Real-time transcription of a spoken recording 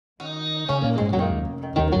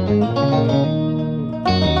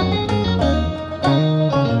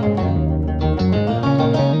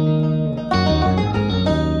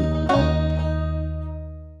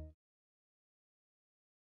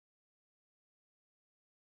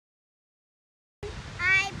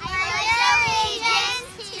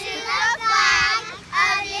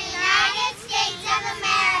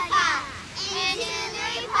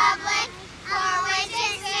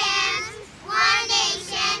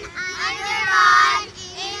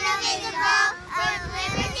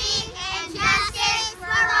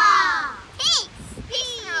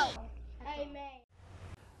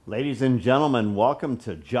Ladies and gentlemen, welcome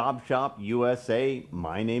to Job Shop USA.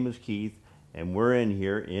 My name is Keith, and we're in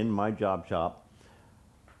here in my job shop.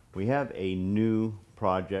 We have a new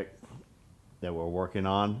project that we're working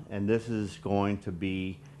on, and this is going to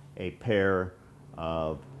be a pair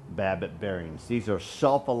of Babbitt bearings. These are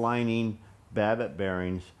self-aligning Babbitt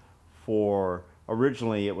bearings for,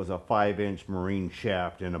 originally it was a 5-inch marine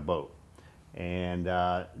shaft in a boat. And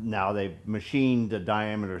now they've machined the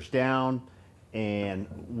diameters down, and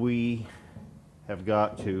we have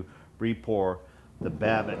got to re-pour the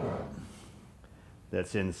Babbitt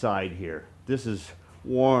that's inside here. This is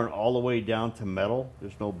worn all the way down to metal.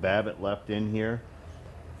 There's no Babbitt left in here.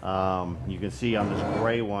 You can see on this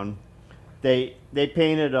gray one, they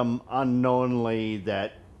painted them unknowingly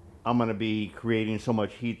that I'm going to be creating so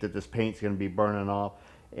much heat that this paint's going to be burning off,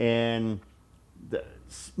 and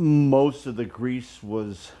most of the grease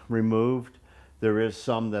was removed. There is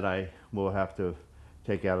some that I will have to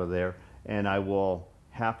take out of there, and I will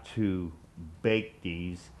have to bake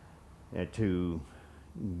these to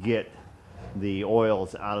get the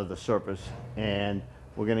oils out of the surface, and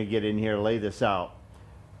we're going to get in here, lay this out,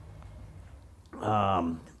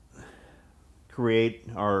 create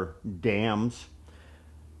our dams.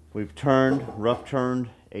 We've rough turned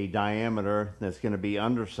a diameter that's going to be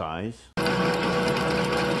undersized.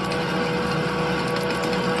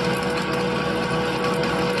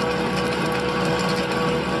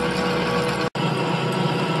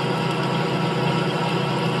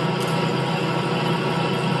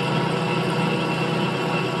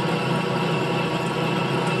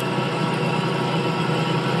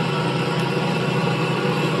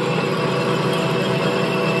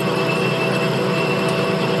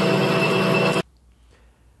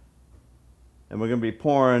 And we're going to be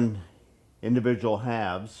pouring individual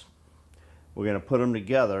halves. We're going to put them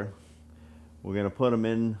together. We're going to put them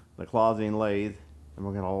in the closing lathe, and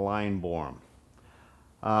we're going to line bore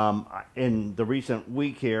them. In the recent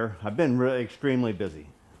week here, I've been really extremely busy.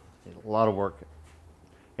 A lot of work.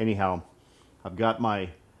 Anyhow, I've got my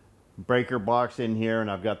breaker box in here, and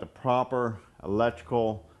I've got the proper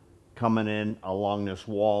electrical coming in along this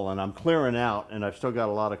wall, and I'm clearing out, and I've still got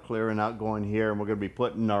a lot of clearing out going here, and we're going to be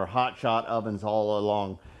putting our hot shot ovens all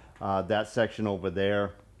along that section over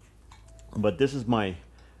there. But this is my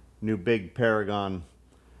new big Paragon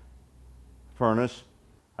furnace.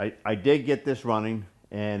 I did get this running,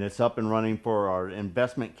 and it's up and running for our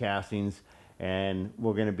investment castings, and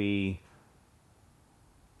we're going to be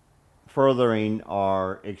furthering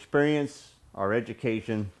our experience, our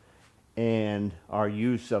education, and our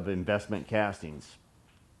use of investment castings.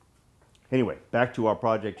 Anyway, back to our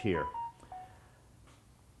project here.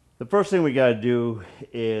 The first thing we got to do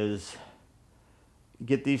is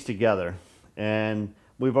get these together, and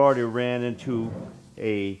we've already ran into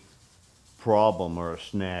a problem or a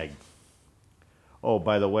snag. Oh,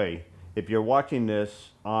 by the way, if you're watching this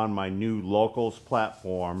on my new locals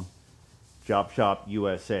platform, Job Shop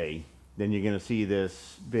USA, then you're going to see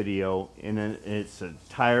this video in its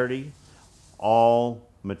entirety. All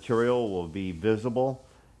material will be visible,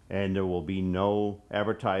 and there will be no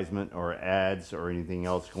advertisement or ads or anything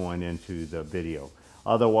else going into the video.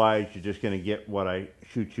 Otherwise, you're just going to get what I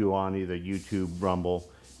shoot you on either YouTube, Rumble,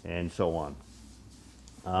 and so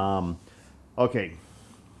on. Okay.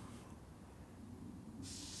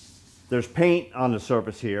 There's paint on the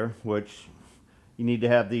surface here, which you need to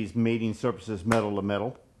have these mating surfaces metal to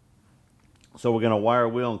metal. So we're going to wire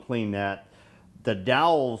wheel and clean that. The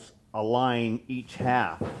dowels align each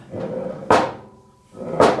half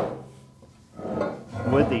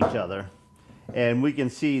with each other, and we can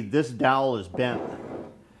see this dowel is bent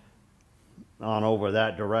on over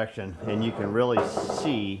that direction, and you can really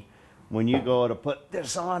see when you go to put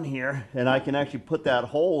this on here, and I can actually put that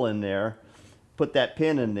hole in there, put that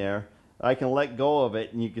pin in there. I can let go of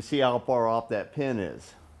it, and you can see how far off that pin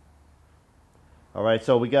is. All right,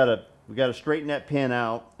 so we gotta straighten that pin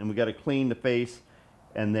out, and we gotta clean the face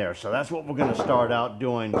and there. So that's what we're going to start out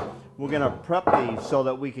doing. We're going to prep these so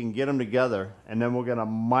that we can get them together, and then we're going to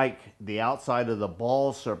mic the outside of the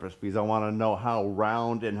ball surface because I want to know how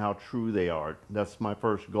round and how true they are. That's my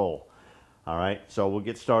first goal. All right, so we'll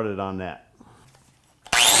get started on that.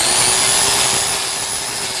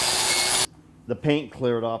 The paint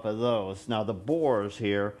cleared off of those. Now the bores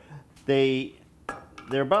here, they're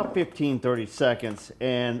about 15-30 seconds,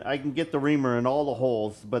 and I can get the reamer in all the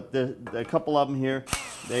holes, but a couple of them here,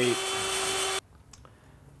 they...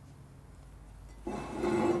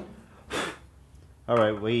 All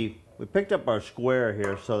right, we picked up our square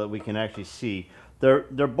here so that we can actually see.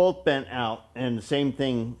 They're both bent out, and the same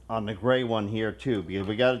thing on the gray one here too, because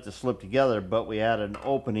we got it to slip together, but we had an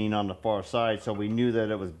opening on the far side, so we knew that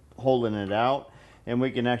it was holding it out, and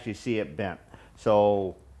we can actually see it bent.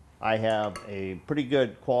 So I have a pretty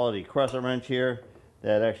good quality crescent wrench here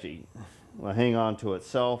that actually will hang on to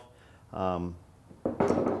itself.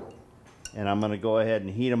 And I'm going to go ahead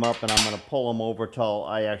and heat them up, and I'm going to pull them over till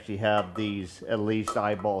I actually have these at least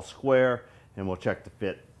eyeball square, and we'll check the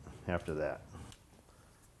fit after that.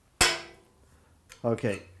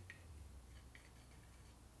 Okay.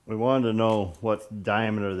 We wanted to know what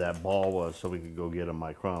diameter that ball was so we could go get a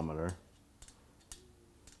micrometer.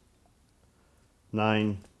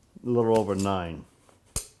 9, a little over 9.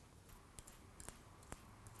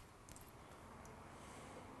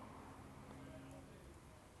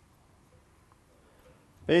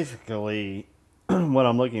 Basically, what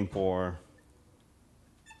I'm looking for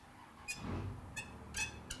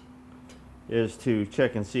is to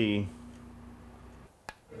check and see.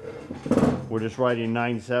 We're just writing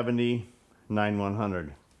 970,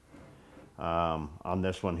 9100 on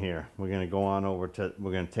this one here. We're going to go on over to,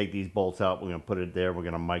 we're going to take these bolts out, we're going to put it there, we're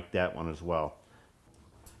going to mic that one as well.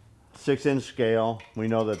 6-inch scale. We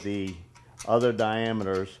know that the other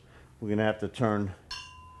diameters, we're going to have to turn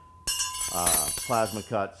plasma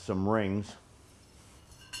cut some rings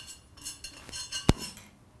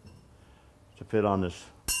to fit on this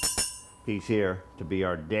piece here to be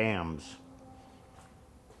our dams.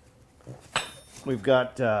 We've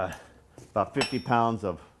got about 50 pounds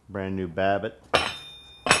of brand new Babbitt.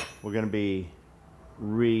 We're going to be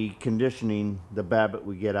reconditioning the Babbitt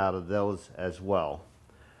we get out of those as well.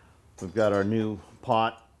 We've got our new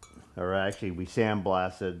pot, or actually we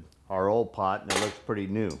sandblasted our old pot and it looks pretty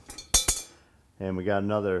new. And we got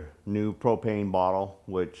another new propane bottle,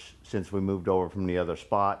 which since we moved over from the other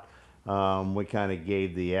spot, we kind of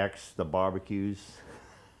gave the ex the barbecues.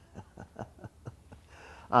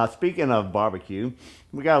 Speaking of barbecue,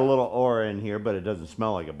 we got a little aura in here, but it doesn't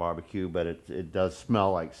smell like a barbecue, but it does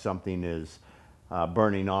smell like something is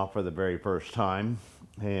burning off for the very first time.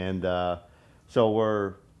 And so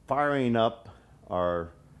we're firing up our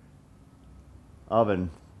oven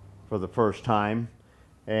for the first time,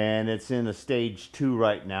 and it's in a stage 2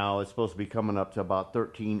 right now. It's supposed to be coming up to about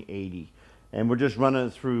 1380, and we're just running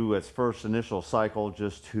it through its first initial cycle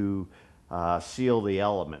just to seal the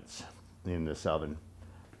elements in this oven.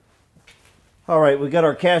 All right, we got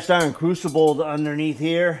our cast iron crucible underneath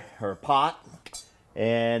here, or pot,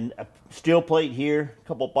 and a steel plate here, a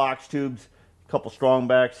couple box tubes, a couple strong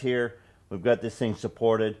backs here. We've got this thing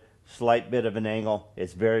supported, slight bit of an angle.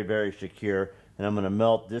 It's very, very secure. And I'm going to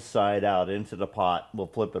melt this side out into the pot. We'll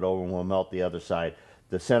flip it over and we'll melt the other side.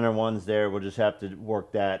 The center one's there. We'll just have to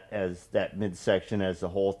work that as that midsection as the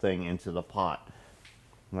whole thing into the pot.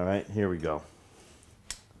 All right, here we go.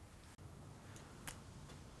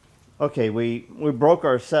 Okay, we broke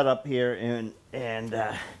our setup here and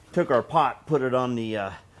took our pot, put it on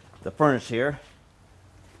the furnace here.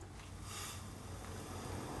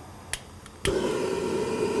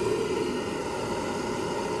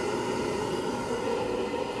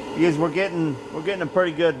 Because we're getting a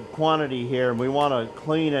pretty good quantity here, and we want to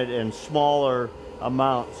clean it in smaller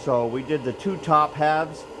amounts. So we did the 2 top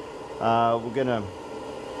halves. We're gonna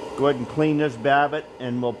go ahead and clean this Babbitt,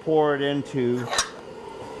 and we'll pour it into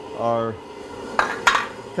our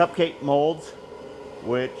cupcake molds,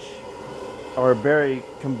 which are a very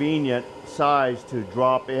convenient size to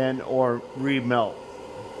drop in or remelt.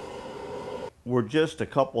 We're just a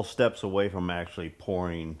couple steps away from actually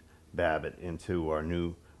pouring Babbitt into our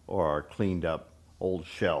new or our cleaned up old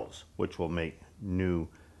shells, which will make new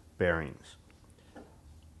bearings.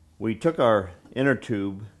 We took our inner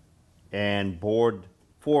tube and bored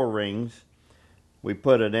 4 rings. We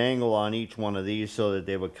put an angle on each one of these so that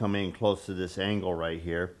they would come in close to this angle right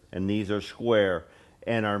here, and these are square,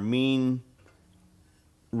 and our mean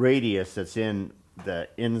radius that's in the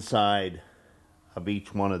inside of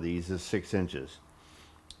each one of these is 6 inches.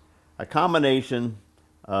 A combination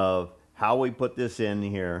of how we put this in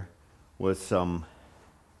here with some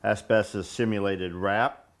asbestos simulated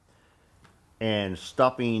wrap and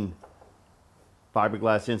stuffing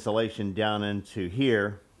fiberglass insulation down into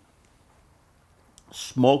here,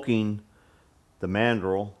 smoking the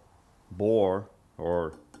mandrel, bore,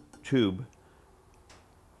 or tube,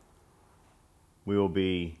 we will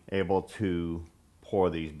be able to pour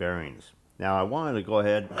these bearings. Now I wanted to go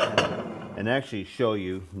ahead and actually show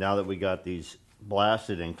you, now that we got these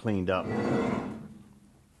blasted and cleaned up.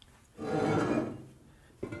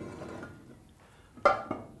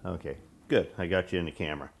 Okay, good. I got you in the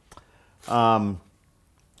camera.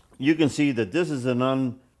 You can see that this is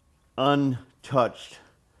an untouched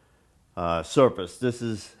surface. This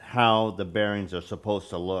is how the bearings are supposed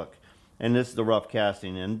to look. And this is the rough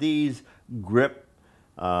casting. And these grip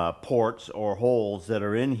ports or holes that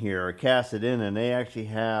are in here are casted in, and they actually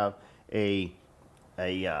have a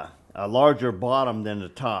larger bottom than the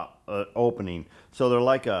top opening. So they're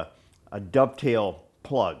like a dovetail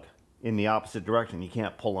plug in the opposite direction. You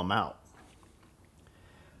can't pull them out.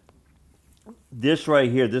 This right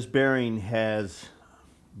here, this bearing has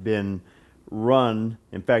been run.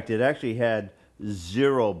 In fact, it actually had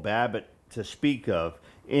 0 Babbitt to speak of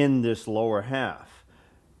in this lower half,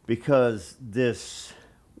 because this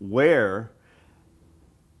wear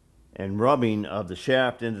and rubbing of the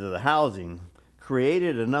shaft into the housing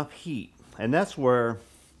created enough heat, and that's where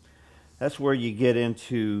you get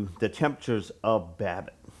into the temperatures of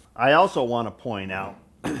Babbitt. I also want to point out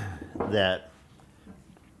that,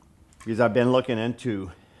 because I've been looking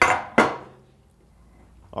into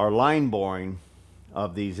our line boring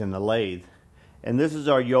of these in the lathe, and this is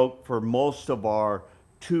our yoke for most of our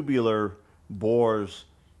tubular bores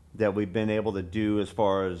that we've been able to do as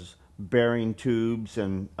far as bearing tubes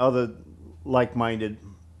and other like-minded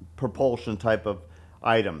propulsion type of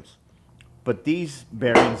items. But these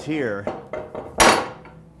bearings here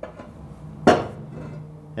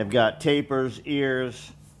have got tapers,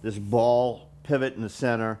 ears, this ball pivot in the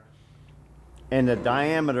center, and the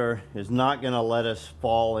diameter is not going to let us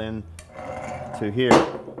fall in to here.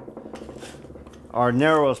 Our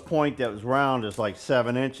narrowest point that was round is like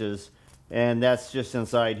 7 inches, and that's just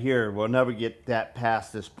inside here. We'll never get that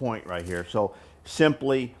past this point right here. So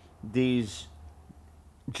simply these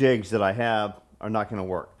jigs that I have are not going to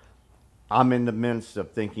work. I'm in the midst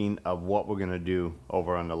of thinking of what we're going to do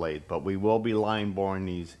over on the lathe, but we will be line boring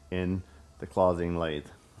these in the clothing lathe.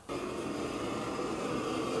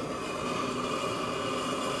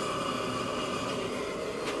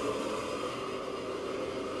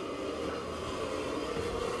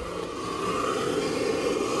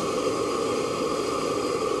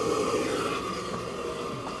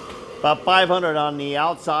 About 500 on the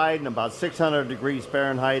outside and about 600 degrees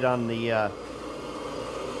Fahrenheit on the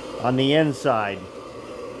inside.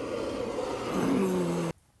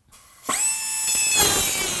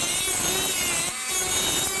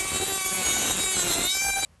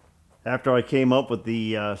 After I came up with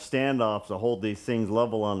the standoffs to hold these things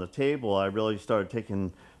level on the table, I really started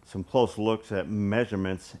taking some close looks at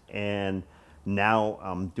measurements, and now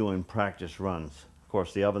I'm doing practice runs. Of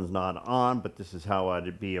course, the oven's not on, but this is how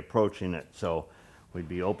I'd be approaching it. So we'd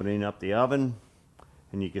be opening up the oven,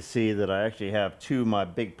 and you can see that I actually have 2 of my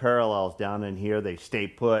big parallels down in here. They stay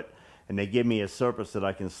put, and they give me a surface that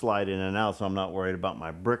I can slide in and out, so I'm not worried about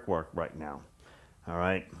my brickwork right now. All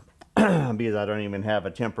right, because I don't even have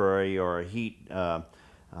a temporary or a heat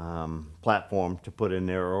platform to put in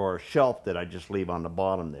there, or a shelf that I just leave on the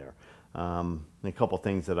bottom there. And a couple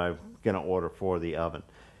things that I'm going to order for the oven.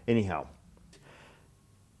 Anyhow,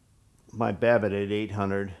 my Babbitt at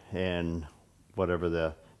 800 and whatever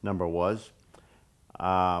the number was,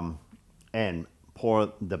 and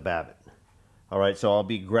pour the Babbitt. All right, so I'll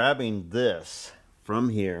be grabbing this from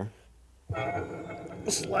here,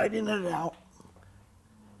 sliding it out,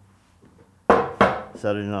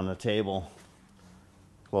 setting it on the table,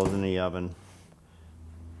 closing the oven,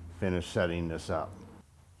 finish setting this up.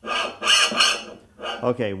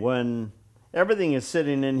 Okay, when everything is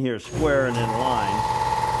sitting in here square and in line,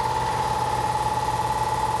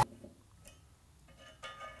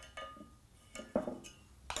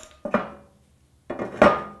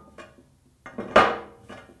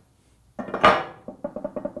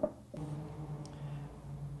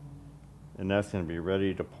 and that's going to be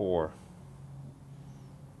ready to pour.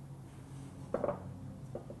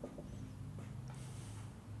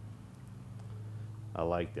 I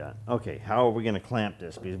like that. Okay, how are we going to clamp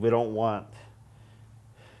this? Because we don't want...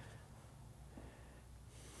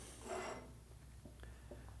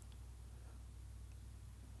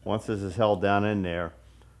 Once this is held down in there,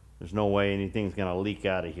 there's no way anything's going to leak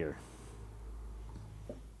out of here.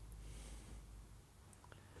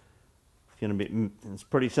 it's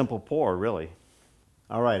pretty simple pour, really.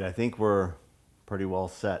 All right, I think we're pretty well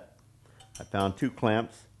set. I found 2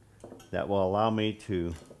 clamps that will allow me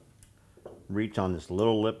to reach on this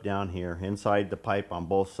little lip down here inside the pipe on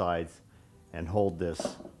both sides and hold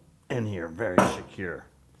this in here very secure.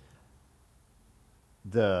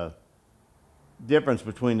 The difference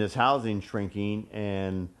between this housing shrinking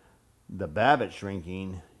and the Babbitt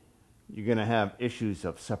shrinking, you're going to have issues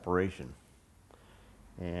of separation.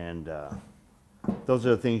 And those are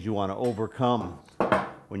the things you want to overcome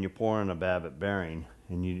when you're pouring a Babbitt bearing.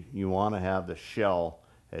 And you want to have the shell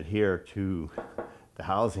adhere to the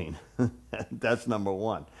housing. That's number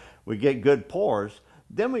one. We get good pours,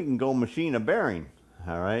 then we can go machine a bearing.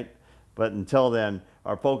 All right. But until then,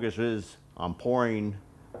 our focus is on pouring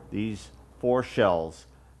these 4 shells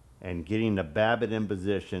and getting the Babbitt in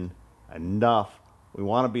position enough. We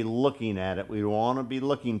want to be looking at it. We want to be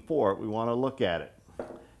looking for it. We want to look at it. A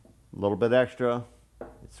little bit extra.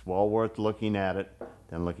 It's well worth looking at it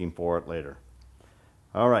than looking for it later.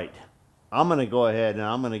 All right. I'm going to go ahead and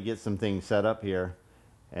I'm going to get some things set up here.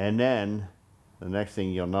 And then the next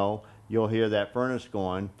thing you'll know, you'll hear that furnace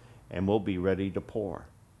going and we'll be ready to pour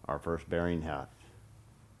our first bearing half.